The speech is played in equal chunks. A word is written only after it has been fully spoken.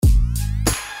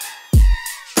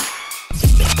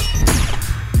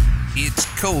It's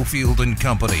Cofield and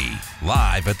Company,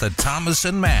 live at the Thomas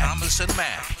and Mack.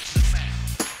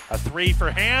 A three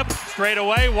for Ham, straight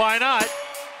away, why not?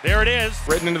 There it is.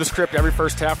 Written into the script every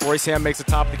first half, Royce Ham makes a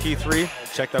top-of-the-key three.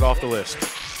 Check that off the list.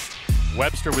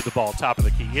 Webster with the ball, top of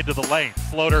the key, into the lane.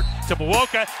 Floater to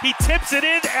Mwoka. He tips it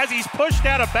in as he's pushed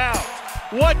out of bounds.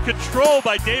 What control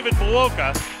by David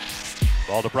Mwoka.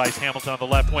 Ball to Bryce Hamilton on the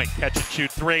left wing. Catch and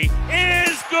shoot three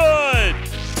is good.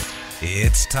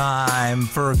 It's time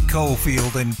for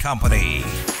Cofield and Company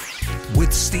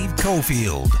with Steve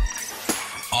Cofield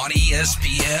on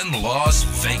ESPN Las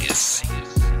Vegas.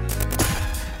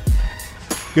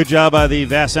 Good job by the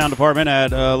Vast Sound Department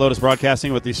at Lotus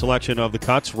Broadcasting with the selection of the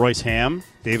cuts. Royce Ham,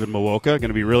 David Mwoka, going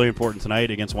to be really important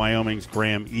tonight against Wyoming's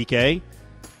Graham Ike.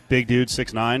 Big dude,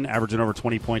 6'9", averaging over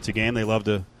 20 points a game. They love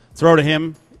to throw to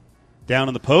him down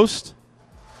in the post.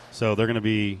 So they're going to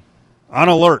be on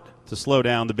alert to slow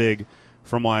down the big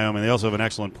from Wyoming. They also have an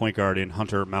excellent point guard in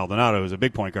Hunter Maldonado, who's a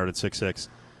big point guard at 6'6",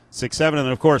 6'7". And then,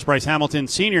 of course, Bryce Hamilton,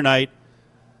 senior night.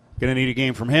 Going to need a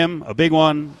game from him, a big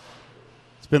one.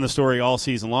 Been the story all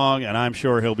season long, and I'm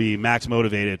sure he'll be max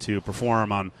motivated to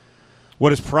perform on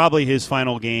what is probably his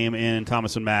final game in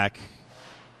Thomas and Mack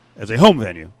as a home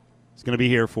venue. He's going to be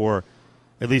here for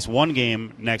at least one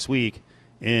game next week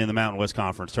in the Mountain West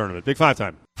Conference Tournament. Big Five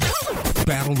time.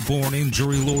 Battleborn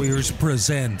Injury Lawyers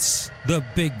presents the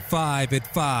Big Five at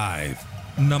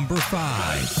 5. Number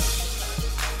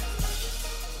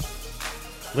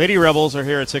 5. Lady Rebels are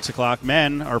here at 6 o'clock.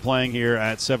 Men are playing here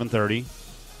at 7:30.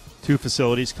 Two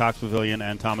facilities, Cox Pavilion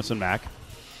and Thomas and Mack.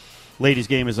 Ladies'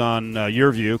 game is on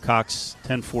your view, Cox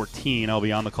 10:14. I'll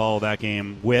be on the call of that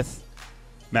game with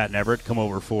Matt and Everett. Come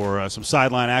over for some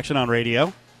sideline action on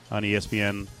radio on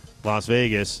ESPN Las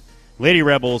Vegas. Lady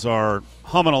Rebels are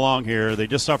humming along here. They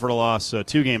just suffered a loss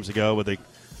 2 games ago, but they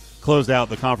closed out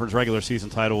the conference regular season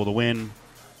title with a win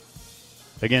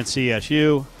against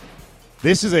CSU.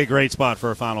 This is a great spot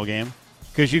for a final game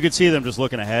because you could see them just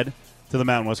looking ahead to the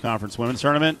Mountain West Conference Women's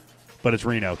Tournament. But it's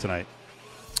Reno tonight.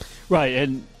 Right,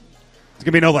 and it's going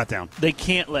to be no letdown. They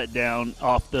can't let down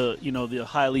off the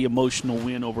highly emotional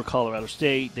win over Colorado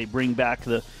State. They bring back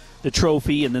the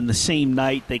trophy, and then the same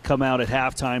night they come out at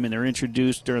halftime and they're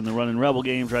introduced during the Running Rebel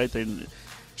games, right? They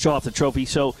show off the trophy.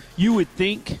 So you would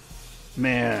think,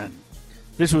 man,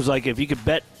 this was like if you could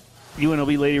bet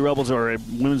UNLV Lady Rebels or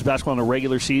women's basketball in a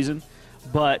regular season.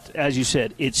 But as you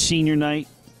said, it's senior night.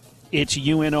 It's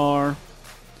UNR.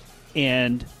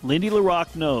 And Lindy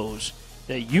LaRocque knows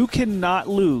that you cannot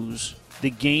lose the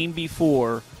game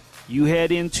before you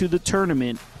head into the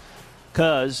tournament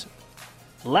because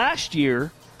last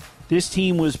year this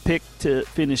team was picked to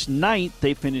finish 9th.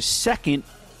 They finished 2nd,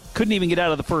 couldn't even get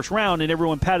out of the first round, and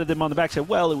everyone patted them on the back and said,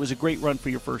 well, it was a great run for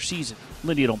your first season.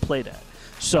 Lindy don't play that.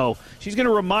 So she's going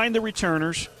to remind the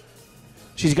returners.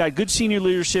 She's got good senior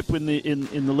leadership in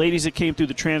the ladies that came through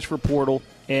the transfer portal,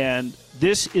 and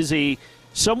this is a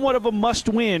somewhat of a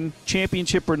must-win,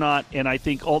 championship or not, and I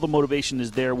think all the motivation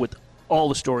is there with all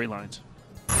the storylines.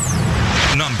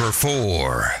 Number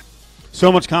 4. So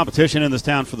much competition in this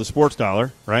town for the sports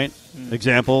dollar, right?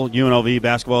 Example, UNLV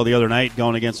basketball the other night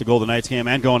going against the Golden Knights game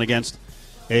and going against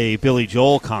a Billy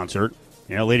Joel concert.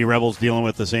 You know, Lady Rebels dealing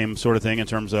with the same sort of thing in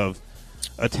terms of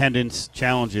attendance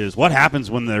challenges. What happens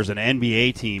when there's an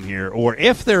NBA team here, or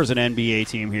if there's an NBA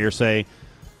team here, say,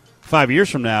 5 years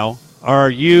from now,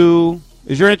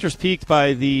 is your interest piqued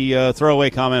by the throwaway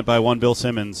comment by one Bill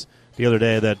Simmons the other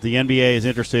day that the NBA is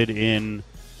interested in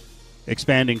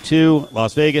expanding to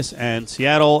Las Vegas and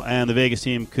Seattle, and the Vegas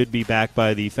team could be backed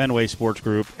by the Fenway Sports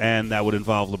Group, and that would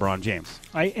involve LeBron James?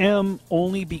 I am,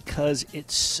 only because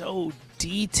it's so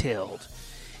detailed.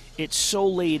 It's so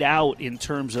laid out in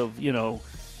terms of,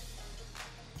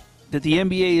 that the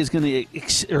NBA is going to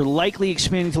or likely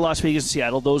expanding to Las Vegas and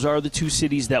Seattle. Those are the two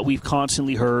cities that we've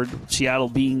constantly heard. Seattle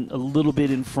being a little bit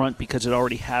in front because it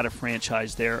already had a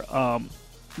franchise there.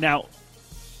 Now,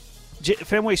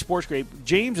 Fenway Sports Group,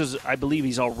 James is, I believe,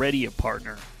 he's already a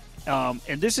partner,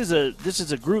 and this is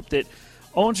a group that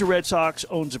owns the Red Sox,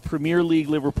 owns the Premier League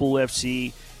Liverpool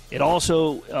FC. It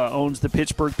also owns the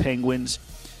Pittsburgh Penguins.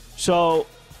 So,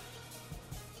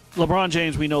 LeBron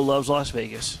James, we know, loves Las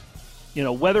Vegas.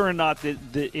 Whether or not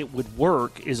that it would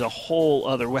work is a whole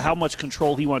other. How much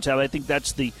control he wants to have. I think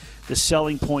that's the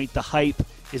selling point. The hype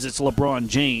is it's LeBron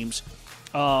James.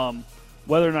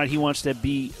 Whether or not he wants to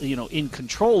be in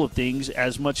control of things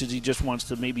as much as he just wants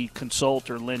to maybe consult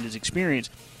or lend his experience.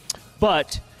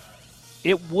 But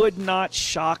it would not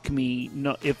shock me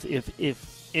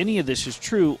if any of this is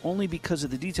true, only because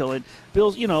of the detail. And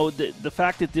Bill's, the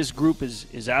fact that this group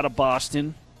is out of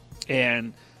Boston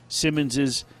and Simmons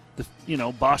is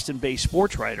the Boston-based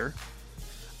sports writer,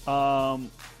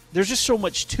 There's just so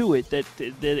much to it that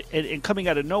and coming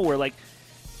out of nowhere, like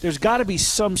there's got to be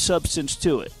some substance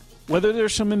to it. Whether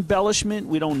there's some embellishment,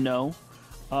 we don't know.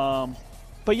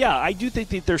 But yeah, I do think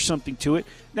that there's something to it.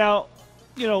 Now,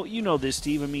 you know this,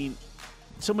 Steve. I mean,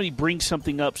 somebody brings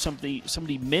something up,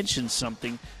 somebody mentions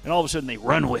something, and all of a sudden they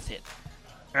run with it.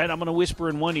 Right? I'm going to whisper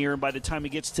in one ear, and by the time it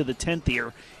gets to the 10th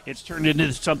ear, it's turned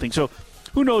into something. So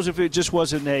who knows if it just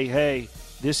wasn't hey,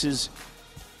 this is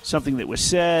something that was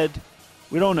said.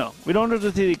 We don't know. We don't know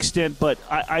to the extent, but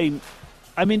I'm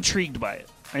intrigued by it.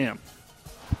 I am.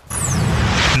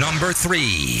 Number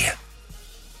 3.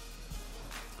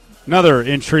 Another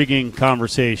intriguing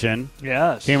conversation.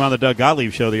 Yes. Came on the Doug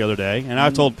Gottlieb show the other day, and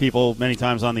I've told people many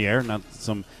times on the air, not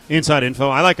some inside info.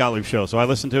 I like Gottlieb's show, so I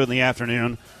listen to it in the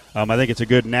afternoon. I think it's a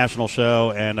good national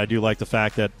show, and I do like the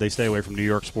fact that they stay away from New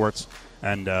York sports,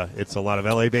 and it's a lot of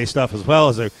LA-based stuff as well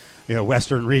as a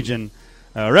Western region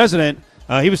resident.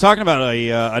 He was talking about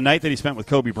a night that he spent with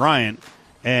Kobe Bryant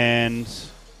and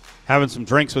having some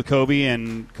drinks with Kobe,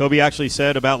 and Kobe actually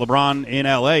said about LeBron in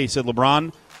LA, he said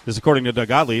LeBron, this is according to Doug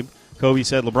Gottlieb, Kobe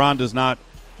said LeBron does not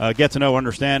get to know,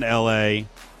 understand LA,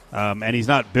 and he's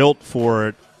not built for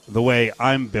it the way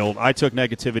I'm built. I took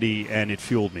negativity and it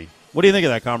fueled me. What do you think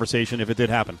of that conversation if it did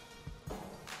happen?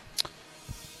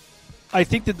 I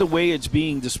think that the way it's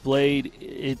being displayed,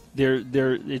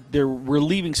 we're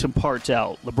leaving some parts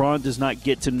out. LeBron does not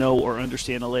get to know or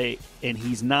understand LA, and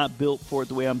he's not built for it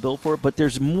the way I'm built for it. But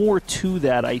there's more to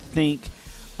that, I think,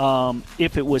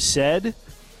 if it was said.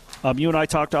 You and I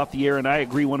talked off the air, and I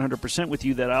agree 100% with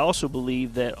you that I also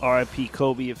believe that R.I.P.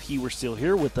 Kobe, if he were still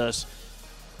here with us,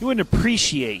 he wouldn't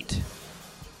appreciate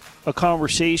a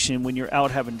conversation when you're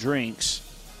out having drinks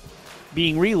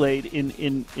being relayed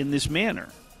in this manner.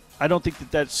 I don't think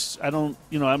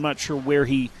I'm not sure where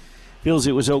he feels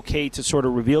it was okay to sort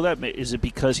of reveal that. Is it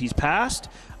because he's passed?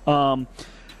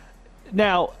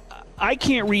 Now, I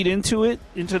can't read into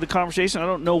the conversation. I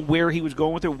don't know where he was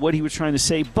going with it, what he was trying to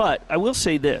say, but I will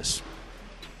say this.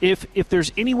 If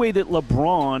there's any way that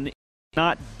LeBron is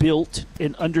not built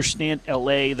and understand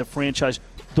LA, the franchise,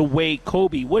 the way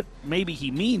Kobe, what maybe he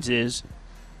means is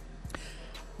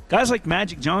guys like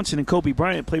Magic Johnson and Kobe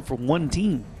Bryant played for one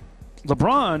team.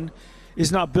 LeBron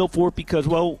is not built for it because,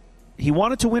 well, he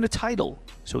wanted to win a title,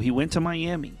 so he went to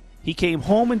Miami. He came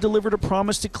home and delivered a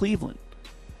promise to Cleveland.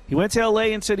 He went to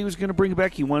L.A. and said he was going to bring it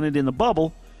back. He wanted it in the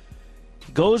bubble.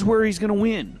 He goes where he's going to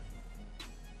win,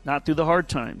 not through the hard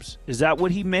times. Is that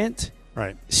what he meant?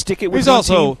 Right. Stick it with He's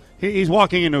also he's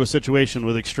walking into a situation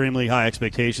with extremely high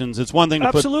expectations. It's one thing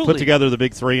to put together the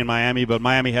big three in Miami, but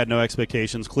Miami had no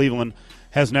expectations. Cleveland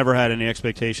has never had any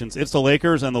expectations. It's the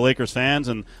Lakers and the Lakers fans,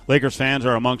 and Lakers fans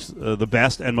are amongst the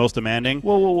best and most demanding.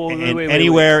 Whoa.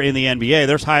 Anywhere in the NBA,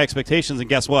 there's high expectations, and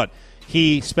guess what?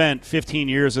 He spent 15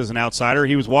 years as an outsider.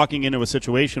 He was walking into a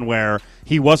situation where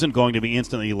he wasn't going to be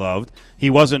instantly loved. He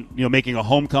wasn't, making a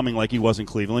homecoming like he was in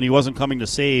Cleveland. He wasn't coming to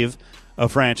save a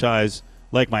franchise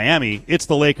like Miami. It's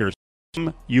the Lakers.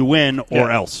 You win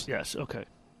or else. Yes, okay.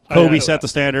 Kobe set the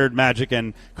standard. Magic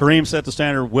and Kareem set the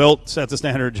standard. Wilt set the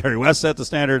standard. Jerry West set the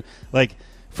standard. Like,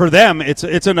 for them, it's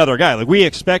another guy. Like, we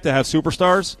expect to have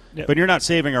superstars, but you're not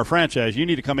saving our franchise. You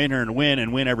need to come in here and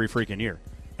win every freaking year.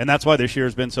 And that's why this year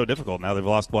has been so difficult. Now they've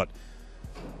lost,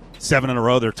 7 in a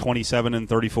row. They're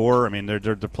 27-34. I mean,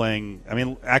 they're playing. I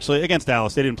mean, actually, against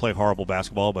Dallas, they didn't play horrible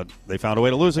basketball, but they found a way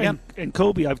to lose again. And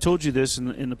Kobe, I've told you this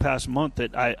in the past month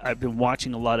that I've been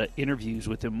watching a lot of interviews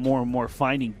with him, more and more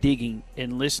finding, digging,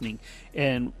 and listening.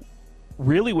 And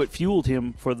really, what fueled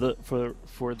him for the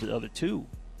other two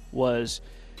was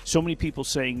so many people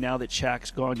saying, now that Shaq's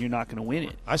gone, you're not going to win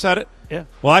it. I said it. Yeah.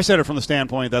 Well, I said it from the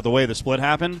standpoint that the way the split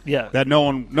happened, that no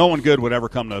one good would ever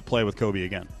come to play with Kobe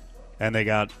again. And they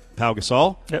got Pau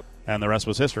Gasol, and the rest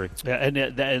was history. Yeah,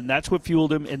 and that's what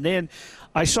fueled him. And then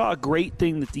I saw a great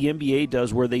thing that the NBA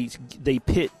does where they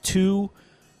pit two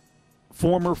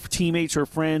former teammates or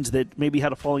friends that maybe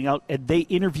had a falling out, and they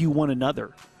interview one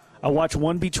another. I watched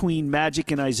one between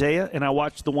Magic and Isaiah, and I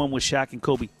watched the one with Shaq and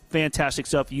Kobe. Fantastic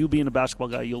stuff. You being a basketball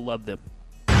guy, you'll love them.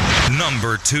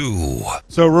 Number 2.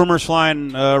 So rumors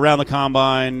flying around the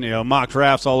combine, mock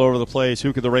drafts all over the place.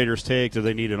 Who could the Raiders take? Do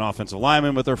they need an offensive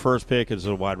lineman with their first pick? Is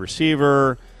it a wide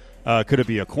receiver? Could it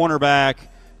be a cornerback?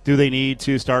 Do they need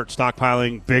to start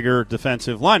stockpiling bigger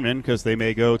defensive linemen because they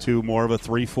may go to more of a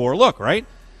 3-4 look, right?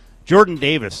 Jordan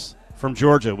Davis from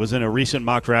Georgia was in a recent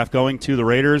mock draft going to the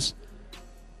Raiders.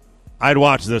 I'd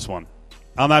watch this one.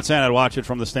 I'm not saying I'd watch it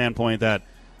from the standpoint that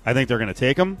I think they're going to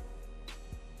take him,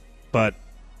 but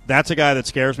that's a guy that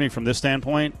scares me from this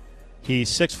standpoint. He's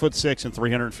 6'6" and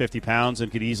 350 pounds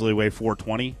and could easily weigh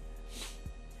 420.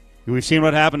 We've seen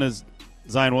what happened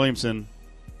Zion Williamson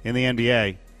in the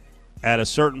NBA, at a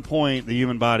certain point, the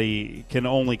human body can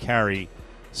only carry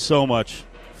so much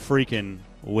freaking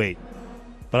weight.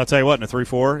 But I'll tell you what, in a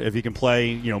 3-4, if you can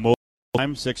play, most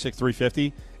time, 6'6",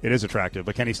 350, it is attractive.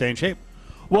 But can he stay in shape?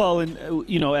 Well, and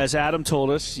as Adam told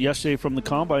us yesterday from the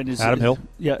Combine,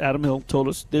 Adam Hill told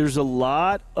us there's a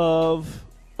lot of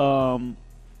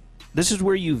this is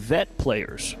where you vet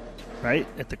players, right,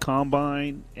 at the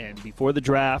Combine and before the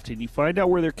draft, and you find out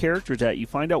where their character's at. You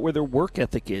find out where their work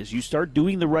ethic is. You start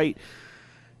doing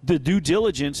the due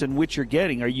diligence in which you're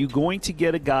getting. Are you going to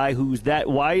get a guy who's that?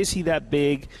 Why is he that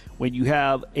big when you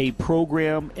have a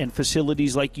program and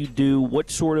facilities like you do?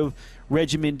 What sort of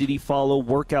regimen did he follow,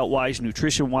 workout-wise,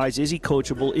 nutrition-wise? Is he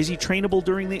coachable? Is he trainable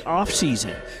during the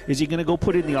off-season? Is he going to go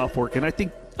put in the off work? And I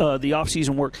think the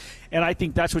off-season work, and I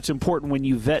think that's what's important when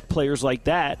you vet players like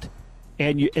that,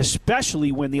 and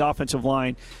especially when the offensive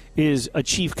line is a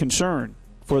chief concern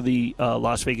for the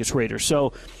Las Vegas Raiders.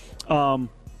 So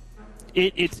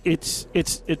it's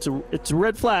a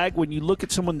red flag when you look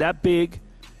at someone that big,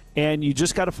 and you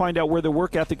just got to find out where their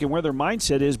work ethic and where their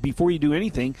mindset is before you do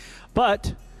anything.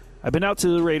 But I've been out to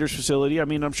the Raiders facility. I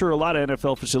mean, I'm sure a lot of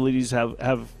NFL facilities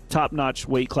have top-notch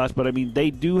weight class, but, I mean,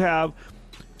 they do have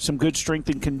some good strength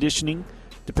and conditioning,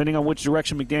 depending on which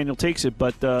direction McDaniel takes it.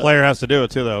 But player has to do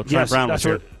it, too, though. Trent Brown was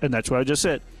here. And that's what I just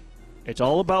said. It's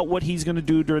all about what he's going to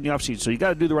do during the offseason. So you got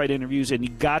to do the right interviews, and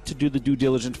you got to do the due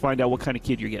diligence, find out what kind of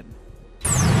kid you're getting.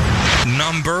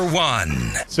 Number 1.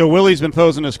 So Willie's been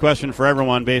posing this question for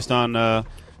everyone based on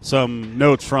some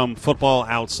notes from Football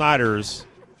Outsiders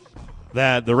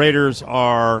that the Raiders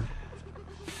are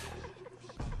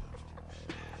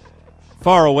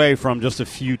far away from just a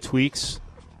few tweaks.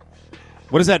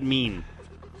 What does that mean?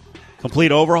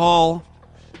 Complete overhaul?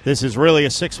 This is really a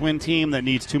 6-win team that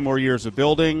needs 2 more years of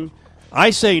building? I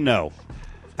say no.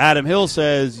 Adam Hill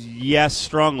says yes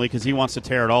strongly because he wants to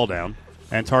tear it all down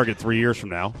and target 3 years from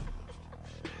now.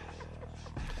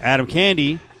 Adam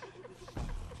Candy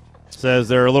says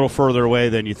they're a little further away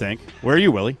than you think. Where are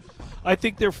you, Willie? I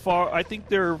think they're far. I think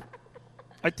they're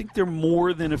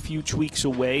more than a few tweaks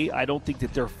away. I don't think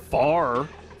that they're far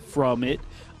from it.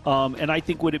 And I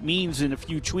think what it means in a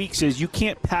few tweaks is you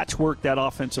can't patchwork that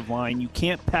offensive line. You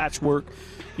can't patchwork.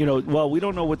 We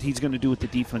don't know what he's going to do with the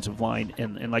defensive line.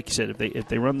 And like you said, if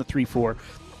they run the 3-4,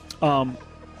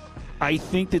 I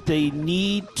think that they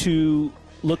need to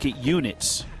look at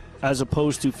units as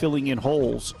opposed to filling in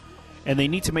holes, and they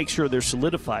need to make sure they're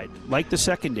solidified, like the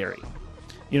secondary.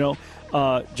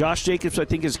 Josh Jacobs, I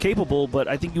think, is capable, but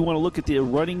I think you want to look at the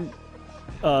running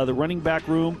back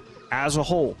room as a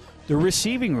whole. The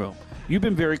receiving room. You've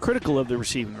been very critical of the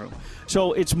receiving room.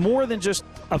 So it's more than just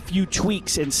a few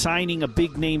tweaks and signing a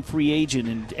big-name free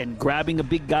agent and grabbing a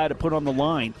big guy to put on the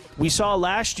line. We saw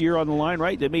last year on the line,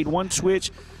 right? They made one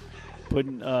switch,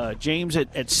 putting James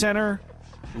at center,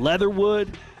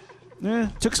 Leatherwood.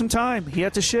 Took some time. He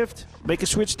had to shift, make a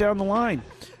switch down the line.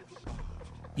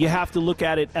 You have to look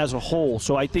at it as a whole.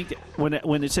 So I think that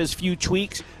when it says few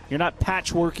tweaks, you're not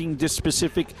patchworking just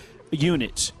specific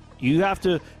units. You have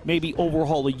to maybe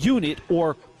overhaul a unit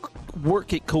or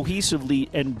work it cohesively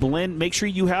and blend. Make sure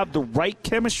you have the right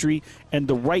chemistry and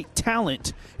the right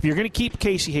talent. If you're going to keep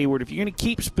Casey Hayward, if you're going to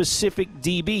keep specific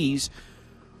DBs,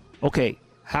 okay,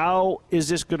 how is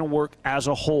this going to work as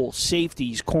a whole?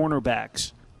 Safeties,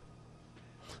 cornerbacks.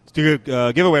 Let's do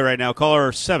a giveaway right now.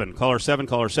 Caller 7,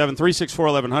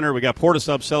 364-1100. We got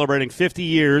Portasub celebrating 50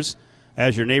 years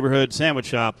as your neighborhood sandwich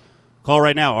shop. Call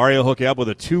right now. Ari will hook you up with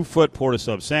a 2-foot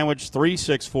Portasub sandwich,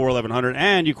 364-1100,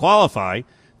 and you qualify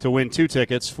to win 2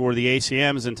 tickets for the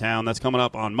ACMs in town. That's coming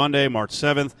up on Monday, March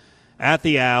 7th at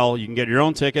the Owl. You can get your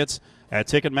own tickets at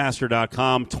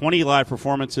Ticketmaster.com. 20 live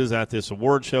performances at this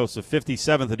award show. It's the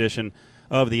 57th edition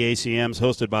of the ACMs,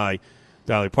 hosted by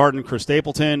Dolly Parton. Chris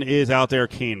Stapleton is out there,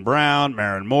 Kane Brown,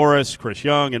 Maren Morris, Chris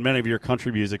Young, and many of your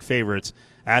country music favorites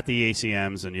at the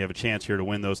ACMs, and you have a chance here to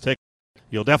win those tickets.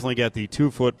 You'll definitely get the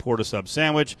 2-foot Portasub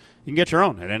sandwich. You can get your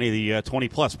own at any of the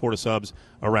 20-plus Portasubs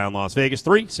around Las Vegas.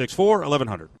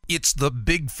 364-1100. It's the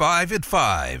Big 5 at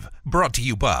 5, brought to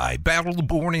you by Battle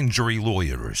Born Injury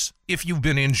Lawyers. If you've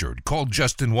been injured, call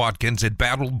Justin Watkins at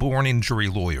Battle Born Injury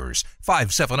Lawyers,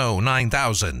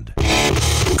 570-9000.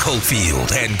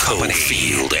 Cofield and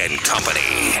Company.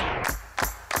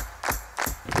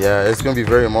 Yeah, it's going to be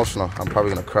very emotional. I'm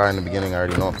probably going to cry in the beginning, I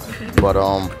already know. But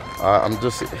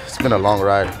it's been a long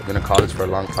ride. I've been in college for a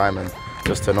long time, and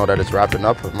just to know that it's wrapping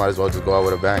up, I might as well just go out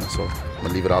with a bang. So I'm going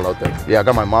to leave it all out there. Yeah, I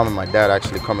got my mom and my dad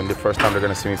actually coming the first time they're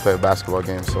going to see me play a basketball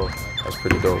game, so that's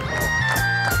pretty dope.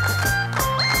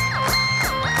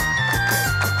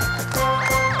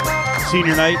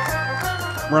 Senior night,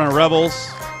 Running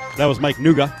Rebels. That was Mike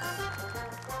Nuga.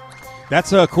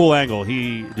 That's a cool angle.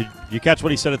 Did you catch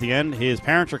what he said at the end? His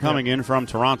parents are coming in from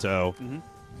Toronto. Mm-hmm.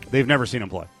 They've never seen him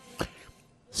play.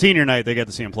 Senior night, they get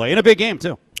to see him play in a big game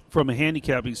too. From a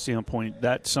handicapping standpoint,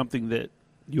 that's something that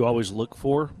you always look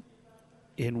for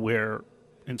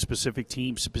in specific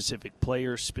teams, specific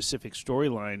players, specific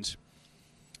storylines.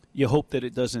 You hope that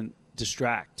it doesn't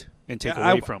distract and take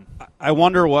away from. I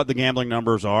wonder what the gambling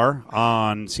numbers are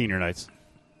on senior nights.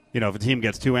 If a team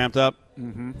gets too amped up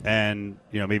and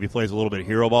maybe plays a little bit of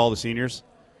hero ball, the seniors,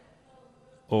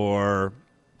 or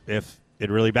if it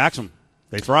really backs them,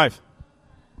 they thrive.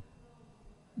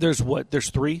 There's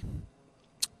three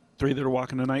that are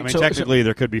walking tonight. I mean, technically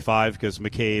there could be 5 because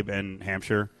McCabe and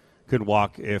Hampshire could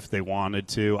walk if they wanted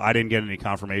to. I didn't get any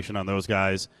confirmation on those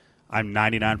guys. I'm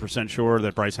 99% sure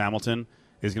that Bryce Hamilton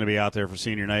is going to be out there for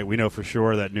senior night. We know for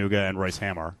sure that Nuga and Royce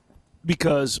Ham are.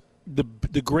 Because the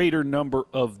greater number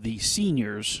of the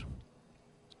seniors,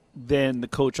 then the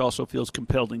coach also feels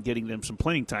compelled in getting them some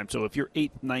playing time. So if your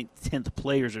 8th, 9th, 10th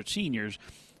players are seniors,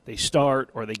 they start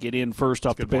or they get in first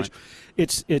off the bench.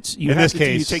 It's you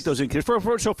take those in.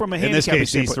 So from a in this case,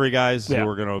 standpoint, these 3 guys who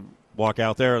are going to walk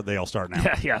out there, they all start now.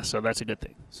 Yeah. So that's a good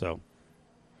thing. So,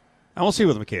 and we'll see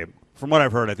with McCabe. From what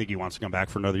I've heard, I think he wants to come back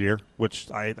for another year,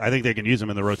 which I think they can use him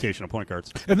in the rotation of point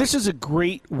guards. And this is a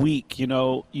great week.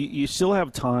 You still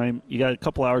have time. You got a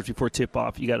couple hours before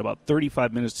tip-off. You got about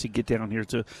 35 minutes to get down here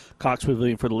to Cox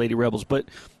Pavilion for the Lady Rebels. But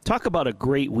talk about a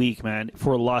great week, man,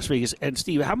 for Las Vegas. And,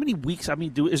 Steve, how many weeks,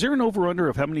 is there an over-under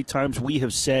of how many times we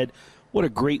have said what a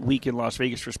great week in Las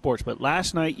Vegas for sports? But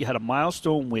last night you had a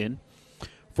milestone win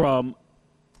from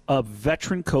a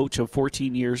veteran coach of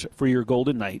 14 years for your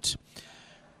Golden Knights.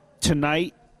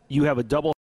 Tonight, you have a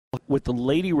double with the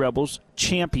Lady Rebels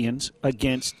champions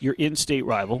against your in-state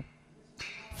rival,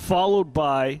 followed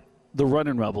by the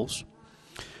Runnin' Rebels.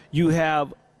 You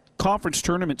have conference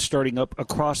tournaments starting up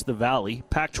across the valley.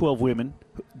 Pac-12 women,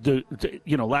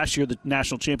 last year the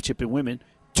national championship in women,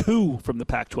 2 from the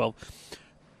Pac-12.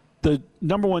 The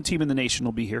number 1 team in the nation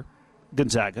will be here,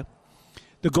 Gonzaga.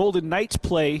 The Golden Knights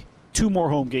play 2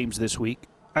 more home games this week.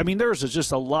 I mean, there's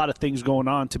just a lot of things going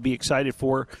on to be excited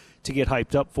for, to get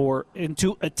hyped up for, and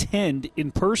to attend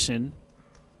in person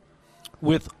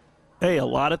with, a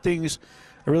lot of things.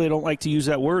 I really don't like to use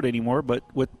that word anymore, but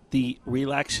with the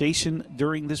relaxation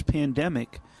during this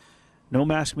pandemic, no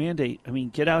mask mandate. I mean,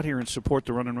 get out here and support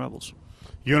the Runnin' Rebels.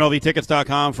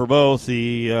 UNLVtickets.com for both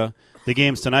the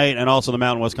games tonight and also the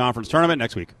Mountain West Conference Tournament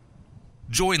next week.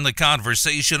 Join the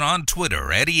conversation on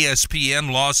Twitter at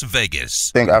ESPN Las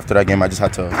Vegas. I think after that game, I just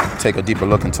had to take a deeper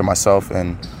look into myself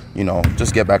and,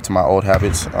 just get back to my old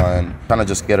habits and kind of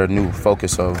just get a new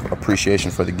focus of appreciation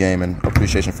for the game and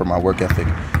appreciation for my work ethic.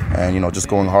 And, just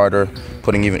going harder,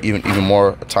 putting even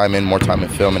more time in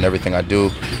film and everything I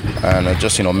do. And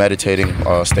just, meditating,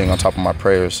 staying on top of my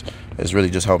prayers has really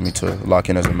just helped me to lock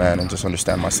in as a man and just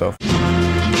understand myself.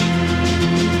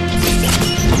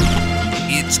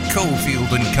 It's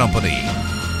Cofield and Company,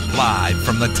 live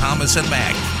from the Thomas and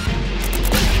Mack.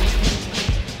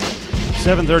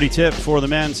 7:30 tip for the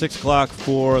men, 6 o'clock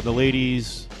for the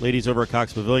ladies. Ladies over at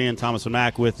Cox Pavilion. Thomas and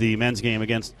Mack with the men's game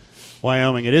against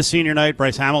Wyoming. It is senior night.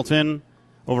 Bryce Hamilton,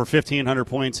 over 1,500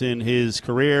 points in his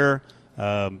career.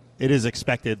 It is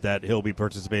expected that he'll be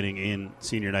participating in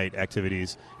senior night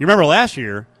activities. You remember last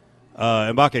year,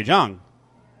 Mbake Jong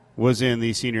was in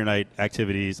the senior night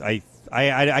activities. I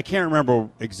can't remember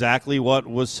exactly what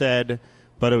was said,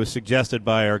 but it was suggested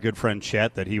by our good friend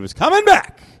Chet that he was coming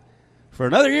back for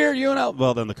another year at UNL.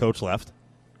 Well, then the coach left,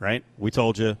 right? We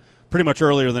told you pretty much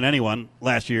earlier than anyone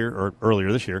last year or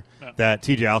earlier this year that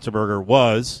TJ Altenberger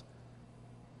was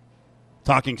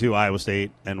talking to Iowa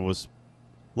State and was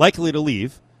likely to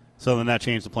leave. So then that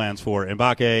changed the plans for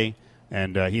Mbake,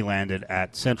 and he landed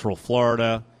at Central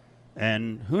Florida.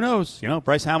 And who knows?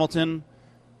 Bryce Hamilton,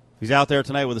 he's out there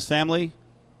tonight with his family.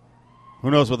 Who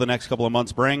knows what the next couple of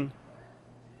months bring?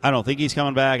 I don't think he's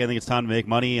coming back. I think it's time to make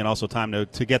money and also time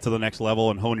to get to the next level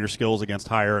and hone your skills against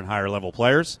higher and higher level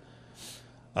players.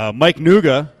 Mike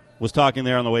Nuga was talking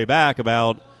there on the way back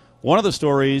about one of the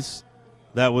stories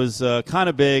that was kind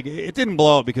of big. It didn't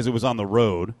blow up because it was on the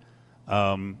road.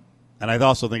 And I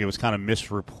also think it was kind of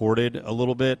misreported a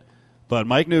little bit. But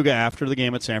Mike Nuga, after the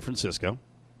game at San Francisco,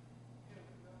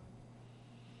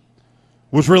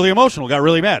 was really emotional, got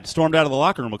really mad, stormed out of the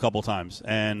locker room a couple times.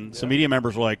 And some media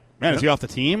members were like, man, is he off the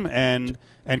team? And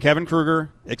Kevin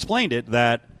Kruger explained it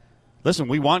that, listen,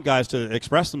 we want guys to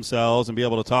express themselves and be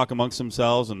able to talk amongst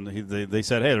themselves. And they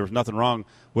said, hey, there was nothing wrong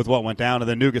with what went down. And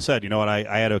then Nuga said, you know what,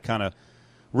 I had to kind of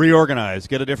reorganize,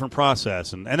 get a different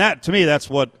process. And that, to me, that's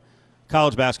what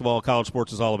college basketball, college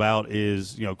sports is all about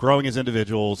is, growing as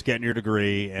individuals, getting your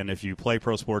degree, and if you play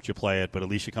pro sports, you play it, but at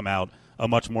least you come out a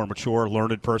much more mature,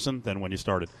 learned person than when you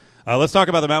started. Let's talk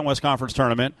about the Mountain West Conference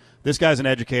Tournament. This guy's an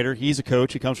educator. He's a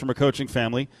coach. He comes from a coaching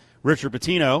family. Richard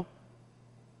Pitino,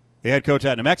 the head coach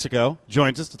at New Mexico,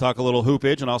 joins us to talk a little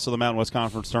hoopage and also the Mountain West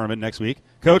Conference Tournament next week.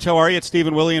 Coach, how are you? It's Steve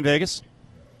and Willie in Vegas.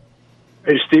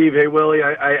 Hey, Steve. Hey, Willie.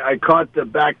 I caught the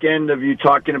back end of you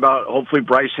talking about hopefully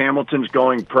Bryce Hamilton's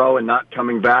going pro and not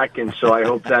coming back, and so I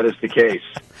hope that is the case.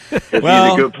 He's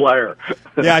a good player.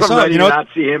 Yeah, I I'm saw. ready to not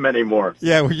see him anymore.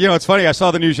 Yeah, it's funny. I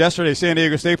saw the news yesterday. San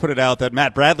Diego State put it out that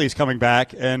Matt Bradley's coming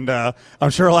back, and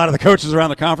I'm sure a lot of the coaches around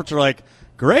the conference are like,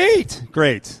 "Great."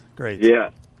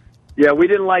 Yeah, we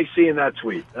didn't like seeing that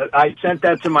tweet. I sent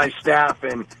that to my staff,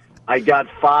 and I got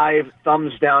 5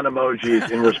 thumbs down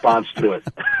emojis in response to it.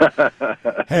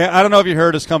 Hey, I don't know if you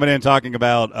heard us coming in talking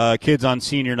about kids on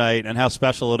senior night and how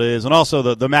special it is, and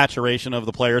also the maturation of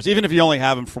the players, even if you only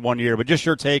have them for 1 year, but just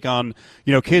your take on,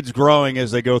 kids growing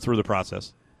as they go through the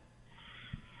process.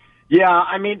 Yeah,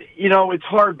 I mean, it's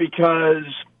hard because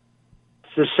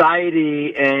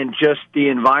society and just the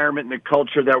environment and the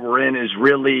culture that we're in is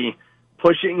really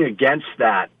pushing against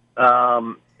that.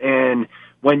 And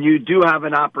when you do have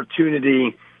an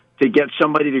opportunity to get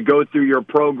somebody to go through your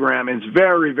program, it's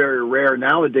very, very rare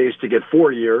nowadays to get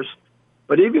 4 years.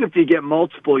 But even if you get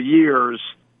multiple years,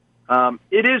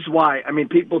 it is why,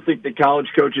 people think that college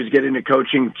coaches get into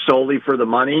coaching solely for the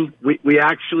money. We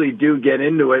actually do get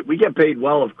into it. We get paid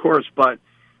well, of course, but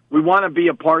we want to be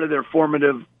a part of their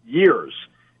formative years.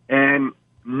 And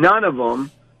none of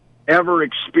them ever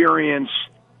experience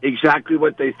exactly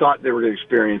what they thought they were going to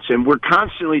experience. And we're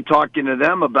constantly talking to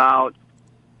them about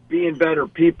being better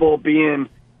people, being,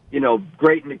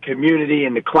 great in the community,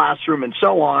 in the classroom, and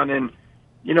so on. And,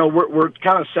 we're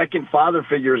kind of second father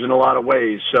figures in a lot of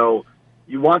ways. So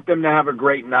you want them to have a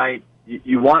great night.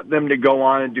 You want them to go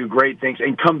on and do great things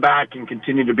and come back and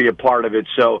continue to be a part of it.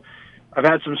 So I've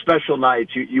had some special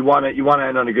nights. You want to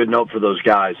end on a good note for those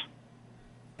guys.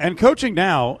 And coaching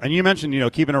now, and you mentioned,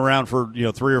 keeping around for,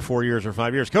 3 or 4 years or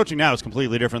 5 years. Coaching now is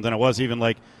completely different than it was even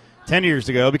like 10 years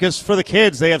ago, because for the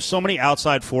kids, they have so many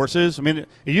outside forces. It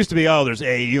used to be, there's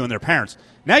AAU and their parents.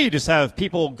 Now you just have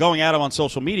people going at them on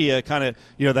social media kind of,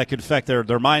 that could affect their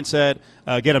mindset,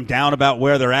 get them down about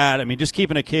where they're at. Just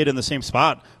keeping a kid in the same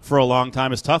spot for a long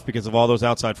time is tough because of all those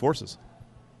outside forces.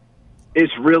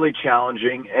 It's really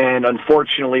challenging, and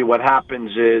unfortunately what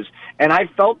happens is, and I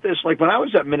felt this, like when I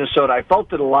was at Minnesota, I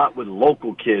felt it a lot with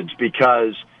local kids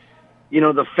because,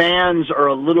 the fans are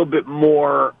a little bit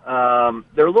more,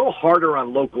 they're a little harder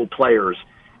on local players.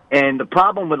 And the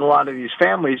problem with a lot of these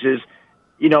families is,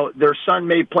 their son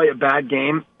may play a bad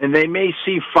game, and they may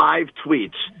see 5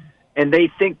 tweets, and they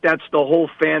think that's the whole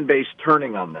fan base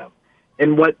turning on them.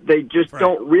 And what they just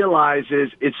don't realize is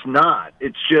it's not.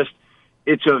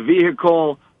 It's a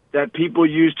vehicle that people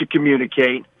use to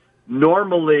communicate.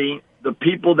 Normally, the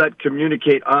people that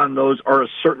communicate on those are a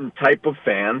certain type of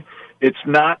fan. It's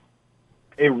not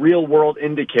a real-world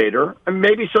indicator. And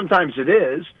maybe sometimes it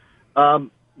is,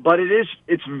 but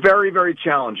it's very, very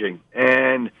challenging.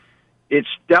 And it's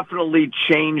definitely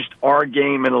changed our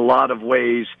game in a lot of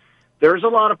ways. There's a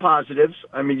lot of positives.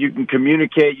 You can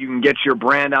communicate, you can get your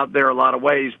brand out there a lot of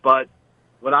ways, but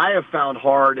what I have found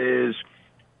hard is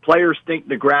players think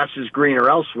the grass is greener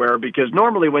elsewhere, because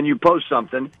normally when you post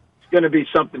something, it's going to be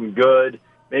something good,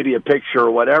 maybe a picture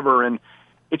or whatever, and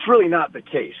it's really not the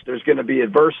case. There's going to be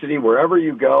adversity wherever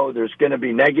you go. There's going to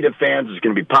be negative fans. There's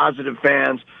going to be positive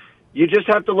fans. You just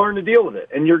have to learn to deal with it,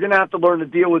 and you're going to have to learn to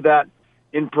deal with that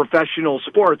in professional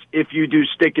sports if you do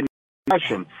stick in the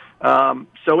profession.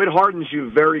 So it hardens you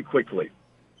very quickly.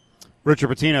 Richard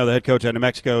Pitino, the head coach at New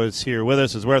Mexico, is here with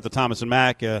us as we're at the Thomas &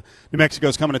 Mack. New Mexico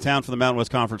is coming to town for the Mountain West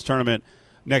Conference Tournament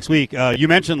next week. You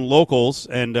mentioned locals,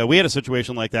 and we had a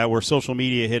situation like that where social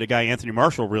media hit a guy, Anthony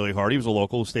Marshall, really hard. He was a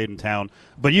local who stayed in town.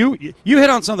 But you hit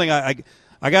on something I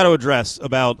got to address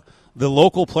about the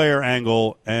local player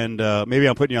angle, and maybe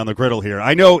I'm putting you on the griddle here.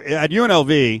 I know at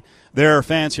UNLV there are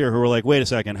fans here who are like, wait a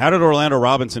second, how did Orlando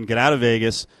Robinson get out of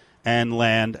Vegas and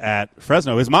land at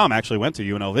Fresno? His mom actually went to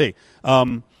UNLV.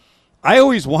 I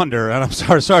always wonder, and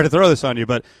I'm sorry to throw this on you,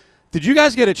 but did you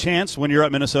guys get a chance when you're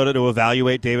at Minnesota to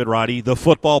evaluate David Roddy, the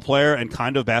football player and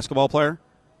kind of basketball player?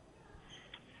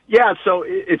 Yeah, so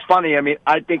it's funny.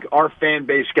 I think our fan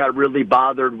base got really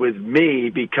bothered with me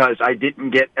because I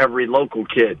didn't get every local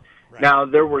kid. Right. Now,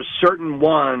 there were certain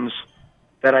ones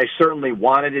that I certainly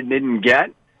wanted and didn't get,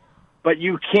 but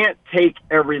you can't take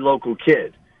every local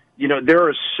kid. There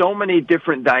are so many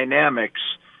different dynamics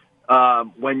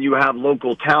when you have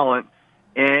local talent,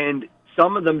 and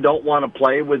Some of them don't want to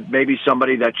play with maybe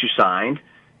somebody that you signed.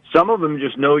 Some of them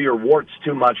just know your warts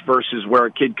too much versus where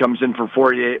a kid comes in for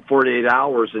 48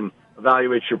 hours and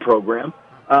evaluates your program.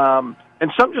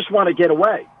 And some just want to get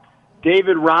away.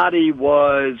 David Roddy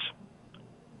was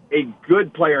a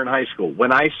good player in high school.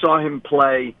 When I saw him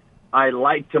play, I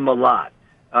liked him a lot.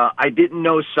 I didn't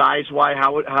know size-wise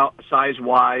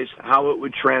how it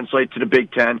would translate to the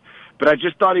Big Ten, but I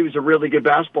just thought he was a really good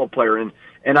basketball player, and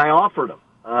I offered him.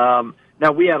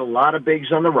 Now, we had a lot of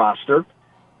bigs on the roster.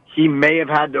 He may have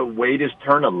had to wait his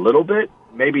turn a little bit,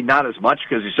 maybe not as much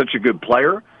because he's such a good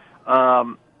player.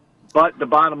 But the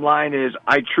bottom line is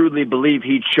I truly believe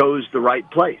he chose the right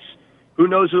place. Who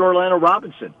knows with Orlando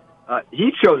Robinson?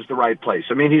 He chose the right place.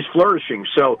 I mean, he's flourishing.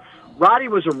 So Roddy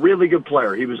was a really good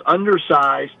player. He was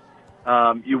undersized.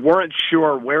 You weren't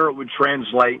sure where it would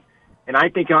translate. And I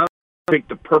think I picked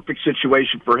the perfect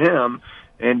situation for him.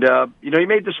 And, he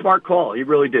made the smart call. He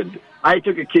really did. I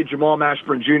took a kid, Jamal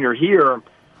Mashburn Jr. here,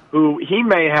 who he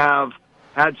may have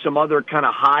had some other kind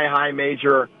of high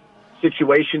major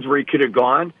situations where he could have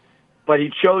gone, but he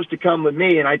chose to come with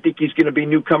me, and I think he's going to be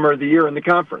newcomer of the year in the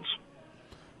conference.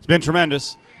 It's been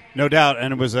tremendous, no doubt,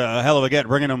 and it was a hell of a get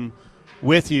bringing him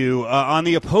with you. On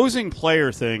the opposing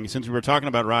player thing, since we were talking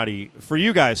about Roddy, for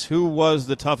you guys, who was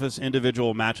the toughest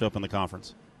individual matchup in the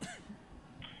conference?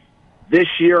 This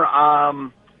year, I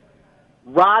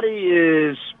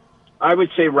would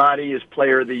say Roddy is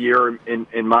player of the year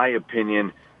in my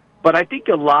opinion. But I think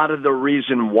a lot of the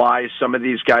reason why some of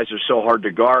these guys are so hard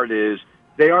to guard is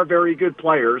they are very good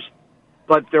players,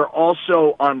 but they're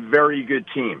also on very good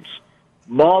teams.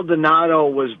 Maldonado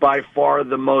was by far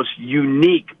the most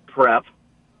unique prep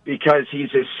because he's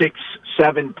a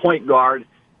 6'7" point guard.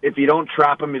 If you don't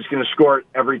trap him, he's going to score it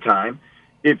every time.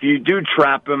 If you do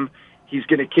trap him, he's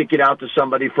going to kick it out to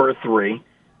somebody for a three.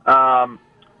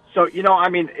 So,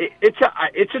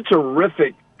 it's a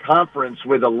terrific conference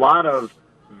with a lot of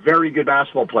very good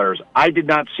basketball players. I did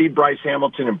not see Bryce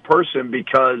Hamilton in person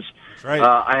because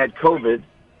I had COVID.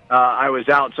 I was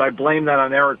out, so I blame that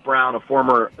on Eric Brown, a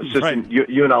former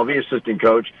UNLV assistant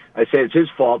coach. I say it's his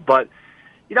fault, but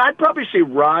I'd probably say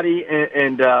Roddy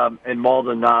and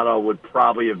Maldonado would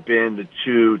probably have been the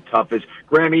two toughest.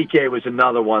 Graham Ike was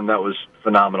another one that was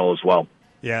phenomenal as well.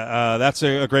 Yeah, that's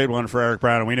a great one for Eric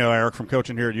Brown, and we know Eric from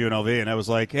coaching here at UNLV, and I was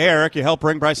like, hey, Eric, you helped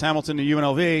bring Bryce Hamilton to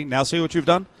UNLV. Now see what you've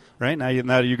done, right? Now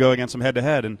you go against him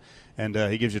head-to-head, and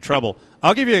he gives you trouble.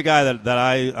 I'll give you a guy that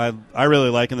I really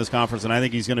like in this conference, and I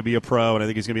think he's going to be a pro, and I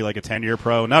think he's going to be like a 10-year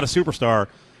pro. Not a superstar,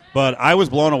 but I was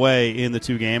blown away in the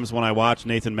two games when I watched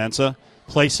Nathan Mensah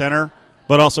play center,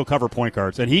 but also cover point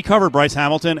guards. And he covered Bryce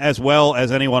Hamilton as well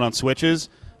as anyone on switches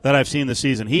that I've seen this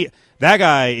season. That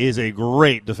guy is a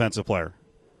great defensive player.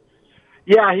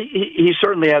 Yeah, he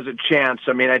certainly has a chance.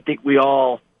 I mean, I think we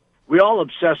all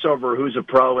obsess over who's a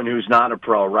pro and who's not a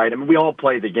pro, right? I mean, we all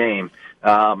play the game,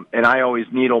 and I always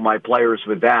needle my players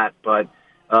with that. But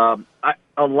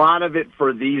a lot of it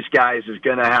for these guys is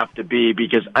going to have to be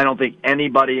because I don't think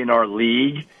anybody in our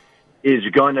league is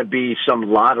going to be some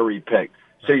lottery pick.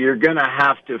 So you're going to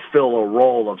have to fill a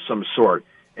role of some sort.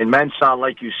 And Mensah,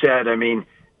 like you said, I mean,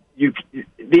 the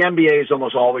NBA is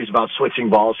almost always about switching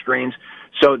ball screens.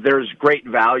 So there's great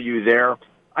value there.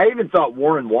 I even thought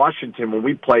Warren Washington, when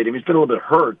we played him, he's been a little bit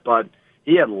hurt, but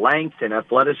he had length and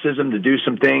athleticism to do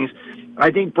some things.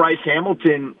 I think Bryce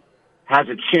Hamilton has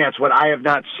a chance. What I have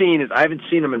not seen is I haven't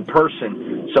seen him in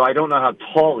person, so I don't know how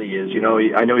tall he is.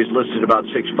 I know he's listed about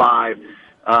 6'5".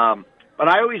 But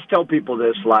I always tell people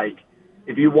this, like,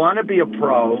 if you want to be a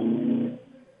pro,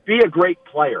 be a great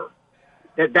player.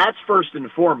 That's first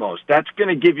and foremost. That's going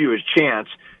to give you a chance.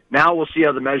 Now we'll see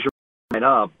how the measure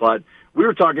up, but we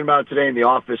were talking about it today in the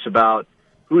office about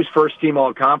who's first team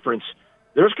all conference.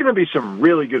 There's going to be some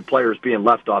really good players being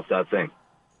left off that thing.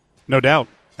 No doubt.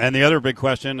 And the other big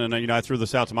question, and I threw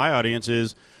this out to my audience,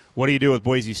 is what do you do with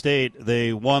Boise State?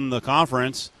 They won the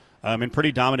conference in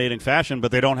pretty dominating fashion,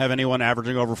 but they don't have anyone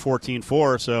averaging over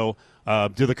 14-4. So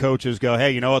do the coaches go,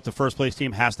 hey, you know what, the first place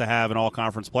team has to have an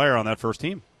all-conference player on that first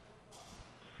team?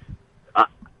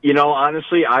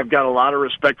 Honestly, I've got a lot of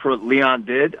respect for what Leon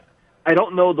did. I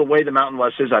don't know the way the Mountain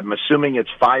West is. I'm assuming it's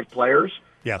 5 players.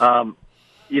 Yes.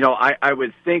 I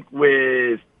would think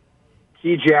with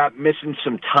Kejap missing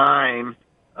some time,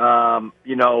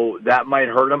 that might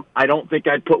hurt him. I don't think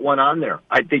I'd put one on there.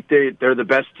 I think they're the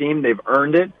best team. They've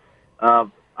earned it.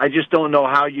 I just don't know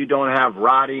how you don't have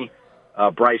Roddy,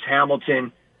 Bryce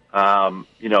Hamilton,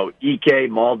 Ike,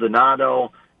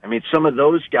 Maldonado. I mean, some of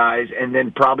those guys, and then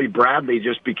probably Bradley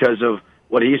just because of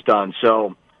what he's done.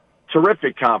 So,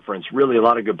 terrific conference. Really a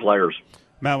lot of good players.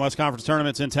 Mountain West Conference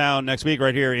Tournament's in town next week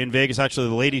right here in Vegas. Actually,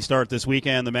 the ladies start this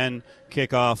weekend. The men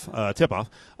kick off, tip-off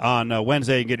on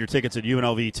Wednesday. You can get your tickets at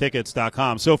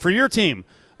unlvtickets.com. So for your team,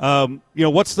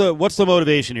 what's the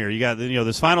motivation here? You got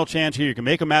this final chance here. You can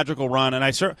make a magical run, and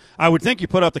I would think you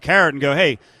put up the carrot and go,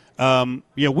 hey,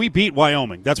 we beat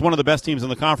Wyoming. That's one of the best teams in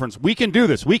the conference. We can do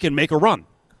this. We can make a run.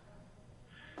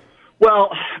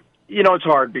 Well, it's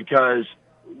hard because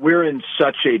we're in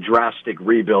such a drastic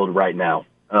rebuild right now.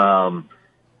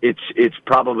 It's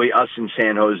probably us in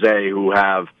San Jose who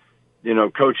have,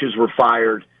 coaches were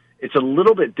fired. It's a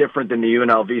little bit different than the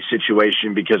UNLV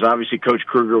situation because obviously Coach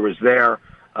Kruger was there.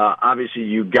 Obviously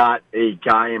you got a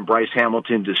guy in Bryce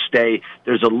Hamilton to stay.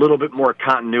 There's a little bit more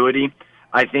continuity.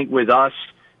 I think with us,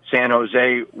 San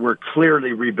Jose, we're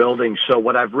clearly rebuilding. So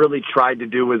what I've really tried to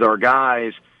do with our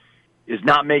guys is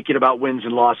not make it about wins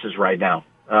and losses right now.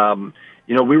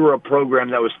 We were a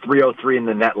program that was 303 in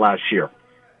the net last year.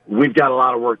 We've got a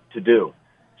lot of work to do.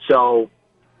 So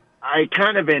I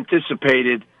kind of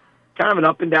anticipated kind of an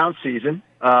up-and-down season.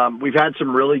 We've had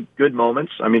some really good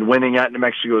moments. I mean, winning at New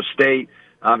Mexico State,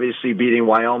 obviously beating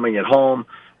Wyoming at home,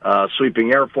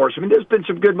 sweeping Air Force. I mean, there's been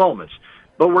some good moments.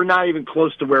 But we're not even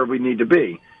close to where we need to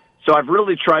be. So I've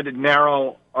really tried to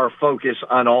narrow our focus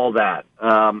on all that.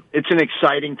 It's an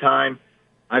exciting time.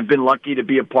 I've been lucky to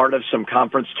be a part of some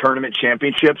conference tournament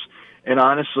championships. And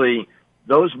honestly,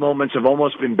 those moments have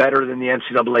almost been better than the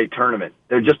NCAA tournament.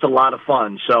 They're just a lot of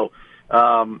fun. So,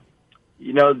 our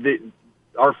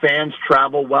fans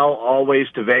travel well always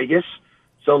to Vegas.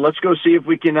 So let's go see if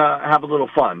we can have a little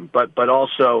fun, but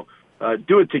also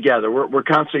do it together. We're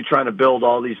constantly trying to build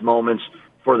all these moments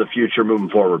for the future moving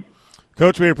forward.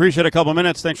 Coach, we appreciate a couple of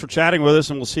minutes. Thanks for chatting with us,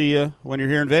 and we'll see you when you're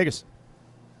here in Vegas.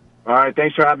 All right,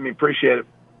 thanks for having me. Appreciate it.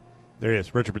 There he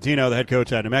is, Richard Pitino, the head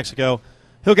coach at New Mexico.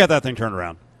 He'll get that thing turned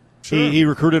around. Sure. He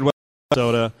recruited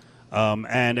Minnesota,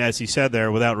 and as he said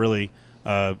there, without really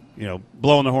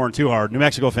blowing the horn too hard, New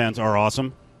Mexico fans are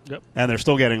awesome. Yep. And they're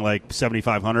still getting like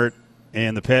 7,500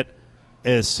 in the pit.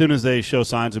 As soon as they show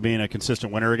signs of being a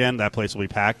consistent winner again, that place will be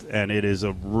packed, and it is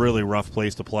a really rough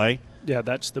place to play. Yeah,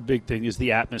 that's the big thing is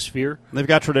the atmosphere. They've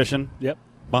got tradition Yep.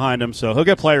 behind them, so he'll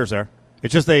get players there.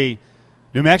 It's just New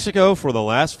Mexico for the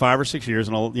last 5 or 6 years,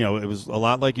 and it was a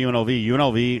lot like UNLV.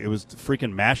 UNLV, it was the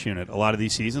freaking MASH unit a lot of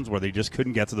these seasons where they just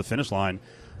couldn't get to the finish line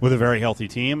with a very healthy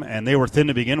team, and they were thin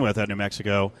to begin with at New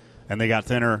Mexico, and they got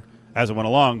thinner as it went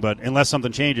along. But unless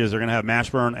something changes, they're going to have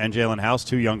Mashburn and Jalen House,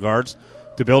 2 young guards,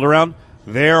 to build around.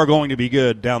 They are going to be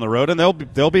good down the road, and they'll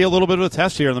be a little bit of a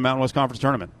test here in the Mountain West Conference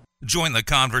Tournament. Join the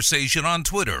conversation on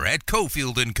Twitter at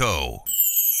Cofield & Co.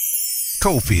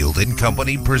 Cofield &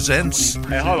 Company presents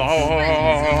Hey, hold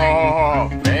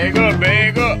on. Bag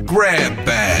up. Grab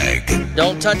Bag.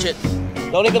 Don't touch it.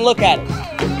 Don't even look at it.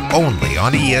 Only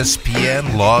on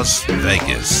ESPN Las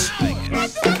Vegas. Stick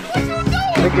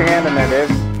your hand in there,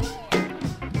 Dave.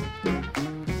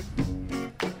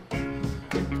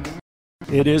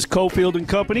 It is Cofield &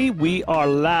 Company. We are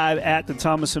live at the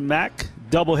Thomas & Mack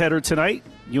doubleheader tonight.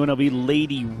 UNLV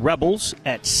Lady Rebels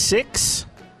at 6.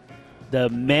 The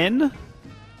men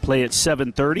play at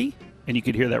 7:30, and you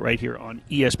can hear that right here on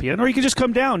ESPN. Or you can just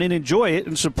come down and enjoy it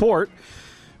and support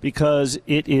because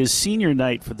it is senior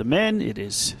night for the men. It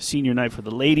is senior night for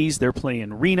the ladies. They're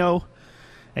playing Reno.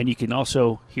 And you can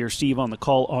also hear Steve on the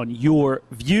call on Your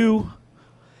View.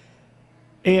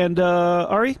 And,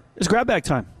 Ari, it's grab bag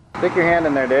time. Stick your hand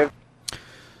in there, Dave.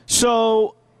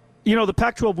 So, the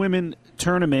Pac-12 women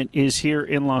tournament is here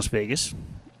in Las Vegas.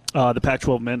 The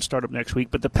Pac-12 men start up next week.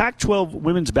 But the Pac-12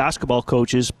 women's basketball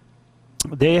coaches,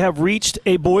 they have reached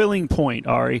a boiling point,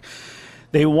 Ari.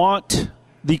 They want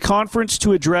the conference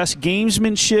to address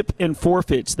gamesmanship and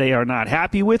forfeits. They are not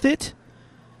happy with it.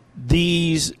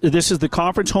 This is the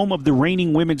conference home of the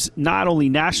reigning women's not only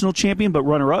national champion but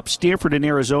runner-up, Stanford and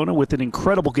Arizona, with an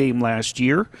incredible game last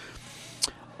year.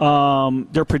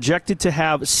 They're projected to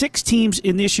have 6 teams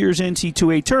in this year's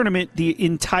NC2A tournament, the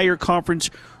entire conference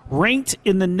ranked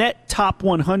in the net top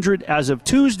 100 as of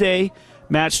Tuesday,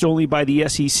 matched only by the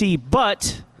SEC.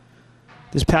 But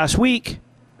this past week,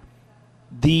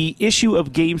 the issue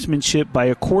of gamesmanship by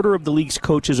a quarter of the league's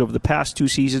coaches over the past 2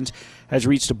 seasons has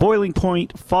reached a boiling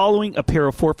point following a pair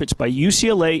of forfeits by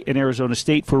UCLA and Arizona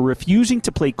State for refusing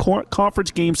to play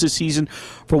conference games this season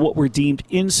for what were deemed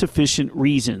insufficient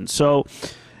reasons. So,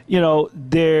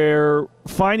 they're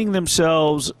finding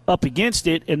themselves up against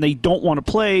it, and they don't want to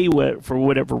play for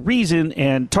whatever reason.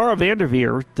 And Tara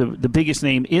Vanderveer, the biggest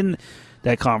name in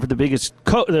that conference, the biggest,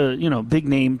 big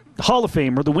name Hall of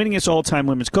Famer, the winningest all-time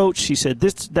women's coach. She said,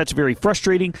 that's very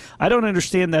frustrating. I don't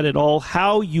understand that at all.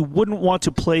 How you wouldn't want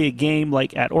to play a game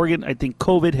like at Oregon. I think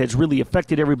COVID has really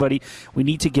affected everybody. We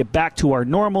need to get back to our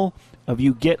normal of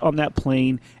you get on that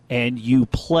plane and you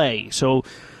play. So,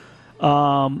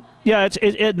 and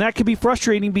that can be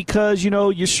frustrating because,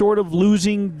 you're sort of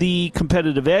losing the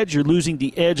competitive edge. You're losing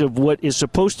the edge of what is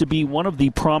supposed to be one of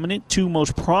the two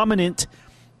most prominent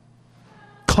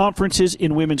conferences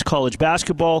in women's college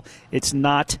basketball. It's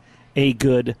not a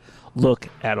good look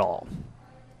at all.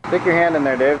 Stick your hand in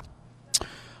there, Dave.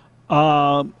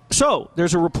 So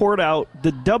there's a report out.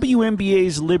 The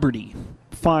WNBA's Liberty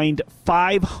fined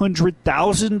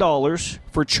 $500,000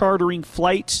 for chartering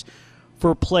flights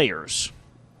for players.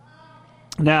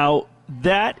 Now,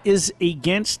 that is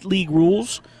against league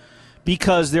rules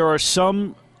because there are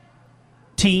some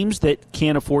teams that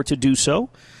can't afford to do so.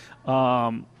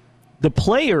 The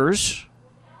players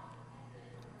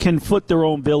can foot their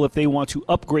own bill if they want to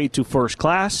upgrade to first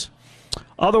class.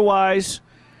 Otherwise,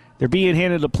 they're being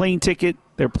handed a plane ticket.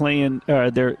 They're playing.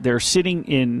 They're sitting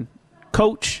in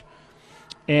coach,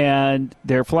 and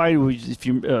they're flying. If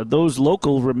those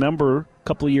local remember, a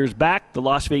couple of years back, the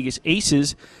Las Vegas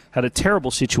Aces had a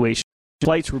terrible situation.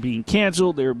 Flights were being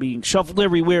canceled. They were being shuffled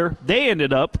everywhere. They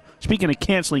ended up, speaking of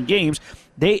canceling games,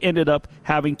 they ended up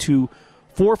having to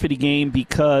forfeit a game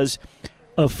because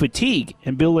of fatigue.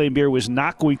 And Bill Laimbeer was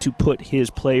not going to put his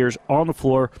players on the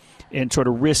floor and sort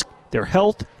of risk their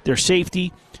health, their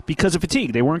safety, because of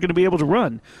fatigue. They weren't going to be able to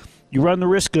run. You run the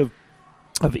risk of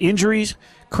injuries,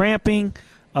 cramping,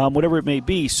 whatever it may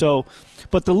be. So,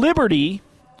 but the Liberty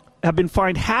have been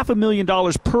fined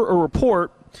 $500,000 per a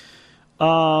report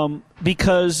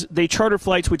because they charter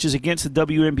flights, which is against the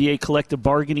WNBA collective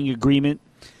bargaining agreement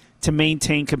to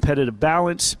maintain competitive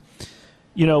balance.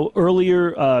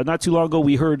 Earlier, not too long ago,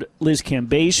 we heard Liz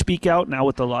Cambage speak out, now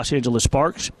with the Los Angeles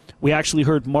Sparks. We actually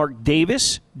heard Mark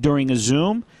Davis during a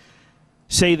Zoom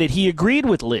say that he agreed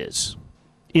with Liz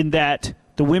in that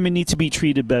the women need to be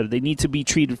treated better. They need to be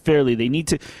treated fairly. They need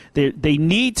to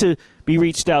be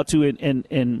reached out to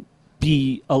and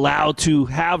be allowed to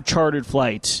have chartered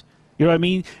flights. You know what I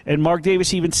mean? And Mark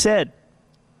Davis even said,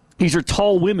 these are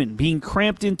tall women being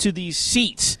cramped into these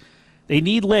seats. They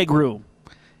need leg room.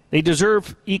 They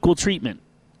deserve equal treatment.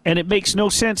 And it makes no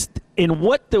sense. And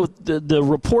what the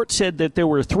report said that they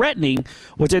were threatening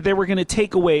was that they were going to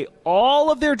take away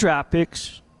all of their draft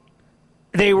picks.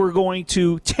 They were going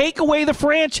to take away the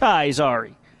franchise,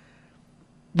 Ari,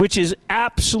 which is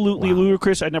absolutely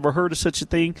ludicrous. I never heard of such a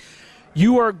thing.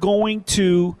 You are going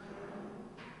to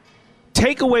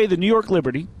take away the New York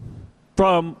Liberty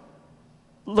from,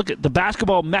 look at the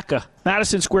basketball mecca,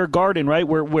 Madison Square Garden, right,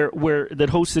 where that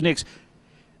hosts the Knicks.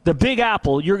 The Big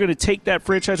Apple, you're going to take that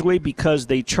franchise away because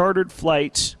they chartered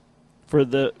flights for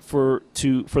the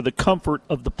comfort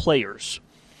of the players.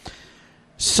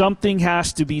 Something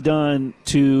has to be done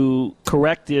to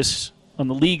correct this on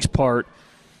the league's part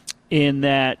in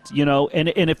that, and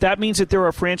if that means that there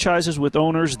are franchises with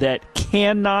owners that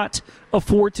cannot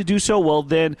afford to do so, well,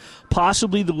 then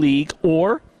possibly the league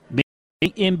or maybe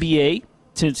NBA,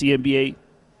 since the NBA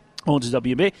owns the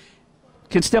WNBA,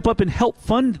 can step up and help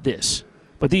fund this.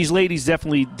 But these ladies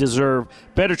definitely deserve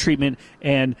better treatment,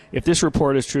 and if this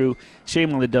report is true,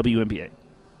 shame on the WNBA.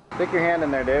 Stick your hand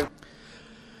in there, Dave.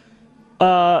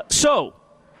 So,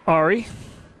 Ari,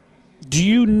 do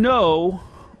you know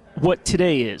what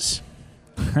today is?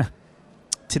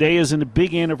 Today is a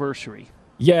big anniversary.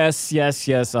 Yes.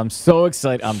 I'm so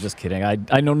excited. I'm just kidding.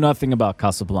 I know nothing about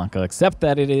Casablanca except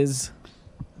that it is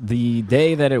the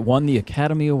day that it won the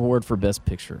Academy Award for Best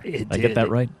Picture. Did I get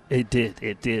that right? It did.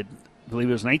 I believe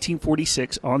it was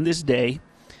 1946 on this day.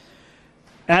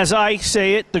 As I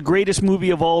say it, the greatest movie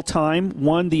of all time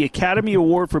won the Academy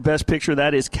Award for Best Picture.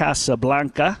 That is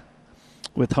Casablanca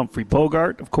with Humphrey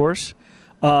Bogart, of course.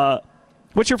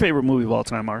 What's your favorite movie of all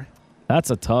time, Ari?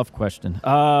 That's a tough question.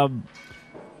 I'm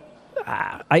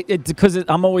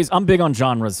big on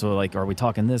genres. So, are we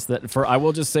talking this? That? I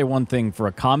will just say one thing for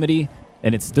a comedy,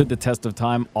 and it stood the test of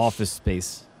time. Office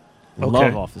Space.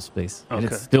 Love Office Space, and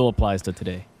it still applies to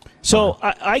today. So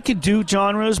I could do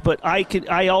genres, but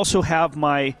I also have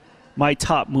my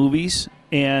top movies,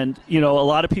 and a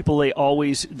lot of people, they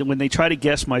always, when they try to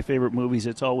guess my favorite movies,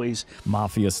 it's always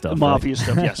mafia stuff. Stuff,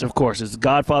 yes, of course. It's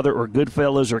Godfather or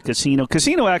Goodfellas or Casino.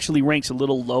 Casino actually ranks a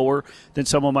little lower than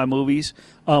some of my movies.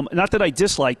 Not that I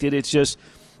disliked it. It's just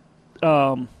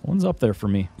one's up there for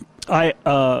me.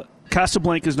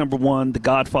 Casablanca is number one. The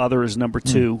Godfather is number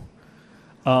two.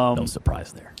 No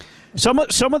surprise there. Some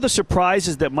of the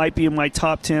surprises that might be in my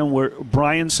top 10 were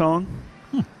Brian's Song.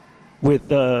 with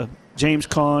James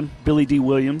Caan, Billy D.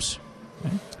 Williams.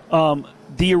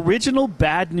 The original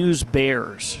Bad News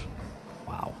Bears.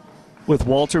 Wow. With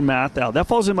Walter Matthau. That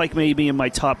falls in maybe in my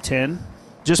top 10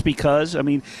 just because.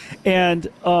 And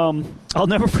I'll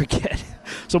never forget.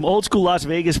 Some old school Las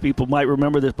Vegas people might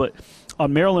remember this, but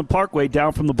on Maryland Parkway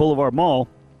down from the Boulevard Mall,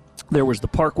 there was the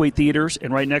Parkway Theaters,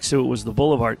 and right next to it was the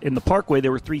Boulevard. In the Parkway,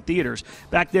 there were 3 theaters.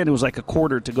 Back then, it was like a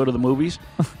quarter to go to the movies.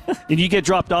 And you get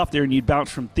dropped off there, and you'd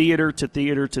bounce from theater to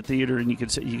theater to theater, and you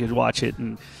could watch it.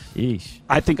 And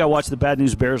I think I watched the Bad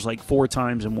News Bears 4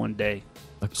 times in one day.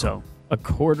 A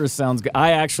quarter sounds good.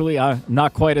 I'm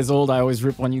not quite as old. I always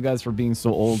rip on you guys for being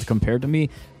so old compared to me.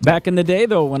 Back in the day,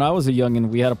 though, when I was a youngin',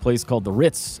 we had a place called the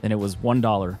Ritz, and it was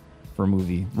 $1 for a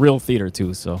movie. Real theater,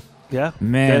 too, so. Yeah.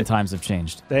 Man, times have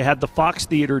changed. They had the Fox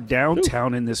Theater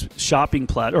downtown in this shopping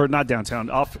plaza, or not downtown,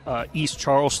 off East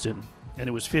Charleston, and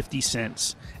it was 50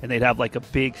 cents. And they'd have a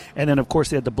big, and then, of course,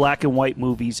 they had the black and white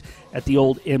movies at the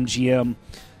old MGM,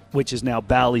 which is now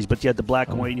Bally's, but you had the black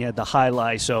and white and you had the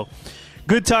highlight. So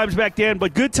good times back then,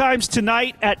 but good times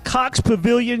tonight at Cox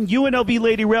Pavilion. UNLV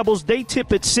Lady Rebels, they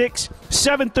tip at 6,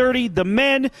 7:30. The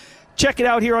men, check it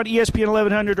out here on ESPN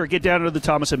 1100 or get down to the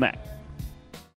Thomas and Mack.